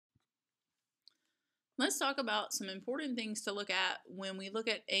Let's talk about some important things to look at when we look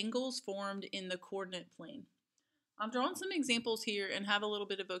at angles formed in the coordinate plane. I've drawn some examples here and have a little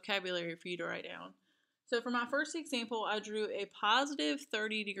bit of vocabulary for you to write down. So for my first example, I drew a positive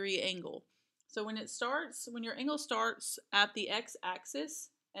 30-degree angle. So when your angle starts at the x-axis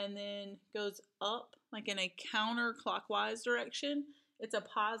and then goes up like in a counterclockwise direction, it's a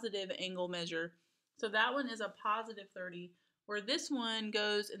positive angle measure. So that one is a positive 30, where this one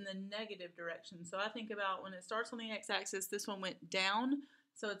goes in the negative direction. So I think about when it starts on the x-axis, this one went down,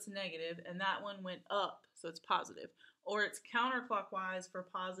 so it's negative, and that one went up, so it's positive. Or it's counterclockwise for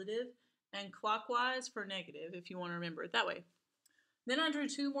positive and clockwise for negative, if you want to remember it that way. Then I drew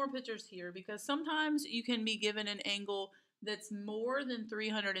two more pictures here because sometimes you can be given an angle that's more than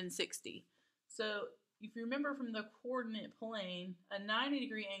 360. So if you remember from the coordinate plane, a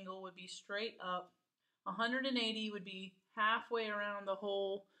 90-degree angle would be straight up, 180 would be halfway around the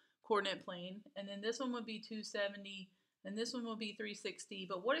whole coordinate plane, and then this one would be 270, and this one would be 360.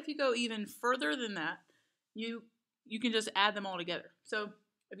 But what if you go even further than that? You can just add them all together. So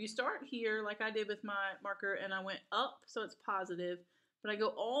if you start here like I did with my marker and I went up, so it's positive, but I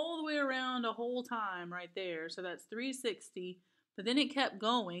go all the way around a whole time right there, so that's 360, but then it kept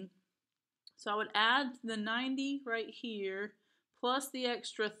going. So I would add the 90 right here plus the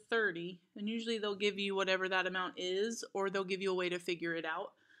extra 30, and usually they'll give you whatever that amount is, or they'll give you a way to figure it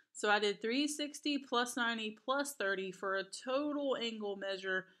out. So I did 360 plus 90 plus 30 for a total angle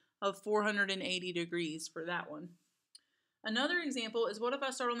measure of 480 degrees for that one. Another example is, what if I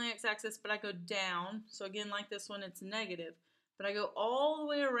start on the x-axis but I go down? So again, like this one, it's negative, but I go all the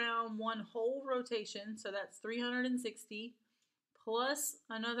way around one whole rotation, so that's 360 plus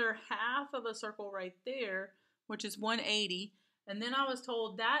another half of a circle right there, which is 180. And then I was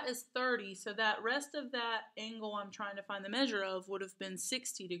told that is 30, so that rest of that angle I'm trying to find the measure of would have been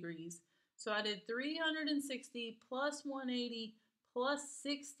 60 degrees. So I did 360 plus 180 plus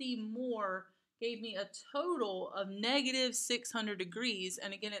 60 more gave me a total of negative 600 degrees.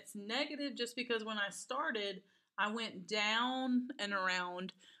 And again, it's negative just because when I started, I went down and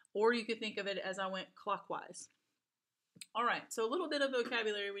around, or you could think of it as I went clockwise. All right, so a little bit of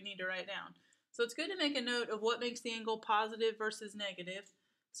vocabulary we need to write down. So it's good to make a note of what makes the angle positive versus negative.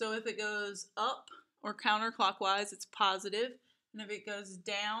 So if it goes up or counterclockwise, it's positive. And if it goes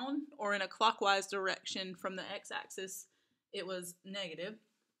down or in a clockwise direction from the x-axis, it was negative.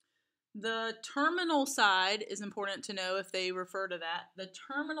 The terminal side is important to know if they refer to that. The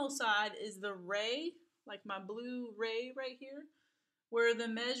terminal side is the ray, like my blue ray right here, where the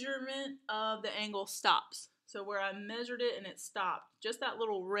measurement of the angle stops. So where I measured it and it stopped, just that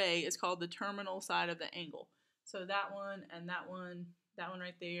little ray is called the terminal side of the angle. So that one and that one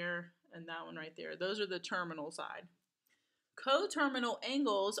right there, and that one right there. Those are the terminal side. Coterminal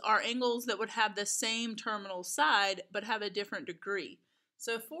angles are angles that would have the same terminal side but have a different degree.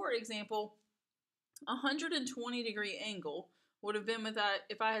 So for example, a 120-degree angle would have been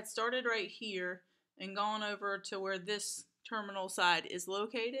if I had started right here and gone over to where this terminal side is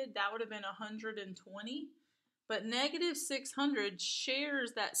located, that would have been 120. But negative 600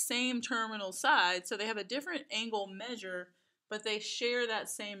 shares that same terminal side, so they have a different angle measure, but they share that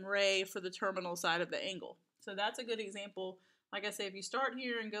same ray for the terminal side of the angle. So that's a good example. Like I say, if you start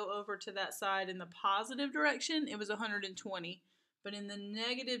here and go over to that side in the positive direction, it was 120. But in the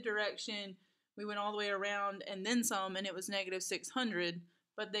negative direction, we went all the way around and then some, and it was negative 600.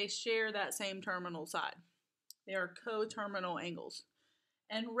 But they share that same terminal side. They are coterminal angles.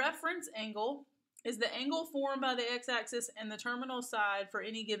 And reference angle is the angle formed by the x-axis and the terminal side for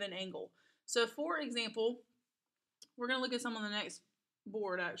any given angle. So for example, we're going to look at some on the next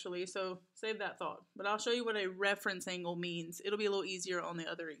board actually, so save that thought. But I'll show you what a reference angle means. It'll be a little easier on the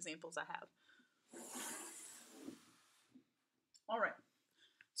other examples I have. All right.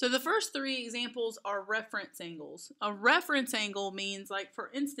 So the first three examples are reference angles. A reference angle means, like for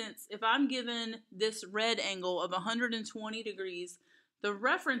instance, if I'm given this red angle of 120 degrees, the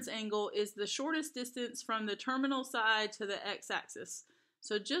reference angle is the shortest distance from the terminal side to the x-axis.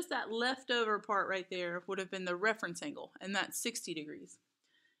 So just that leftover part right there would have been the reference angle, and that's 60 degrees.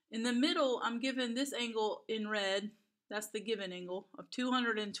 In the middle, I'm given this angle in red. That's the given angle of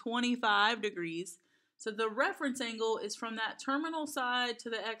 225 degrees. So the reference angle is from that terminal side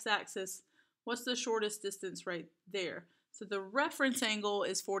to the x-axis. What's the shortest distance right there? So the reference angle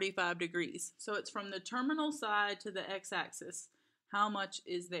is 45 degrees. So it's from the terminal side to the x-axis. How much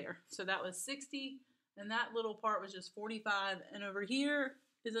is there? So that was 60, and that little part was just 45, and over here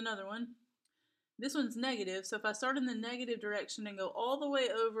is another one. This one's negative, so if I start in the negative direction and go all the way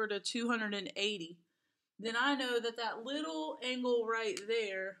over to 280, then I know that that little angle right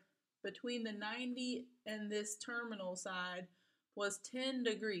there between the 90 and this terminal side was 10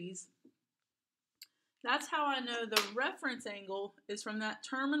 degrees, that's how I know the reference angle is from that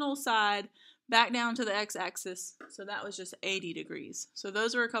terminal side back down to the x-axis. So that was just 80 degrees. So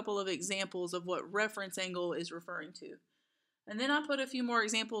those are a couple of examples of what reference angle is referring to. And then I put a few more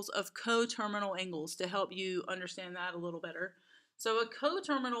examples of coterminal angles to help you understand that a little better. So a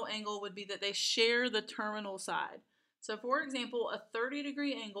coterminal angle would be that they share the terminal side. So for example, a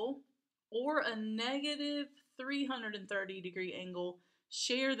 30-degree angle or a negative 330 degree angle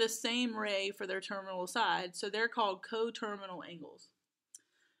share the same ray for their terminal side, so they're called coterminal angles.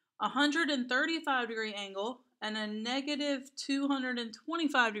 A 135-degree angle and a negative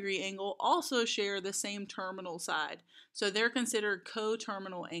 225-degree angle also share the same terminal side, so they're considered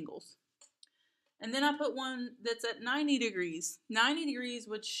coterminal angles. And then I put one that's at 90 degrees. 90 degrees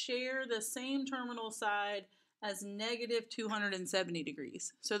would share the same terminal side as negative 270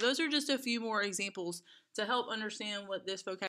 degrees. So those are just a few more examples to help understand what this vocabulary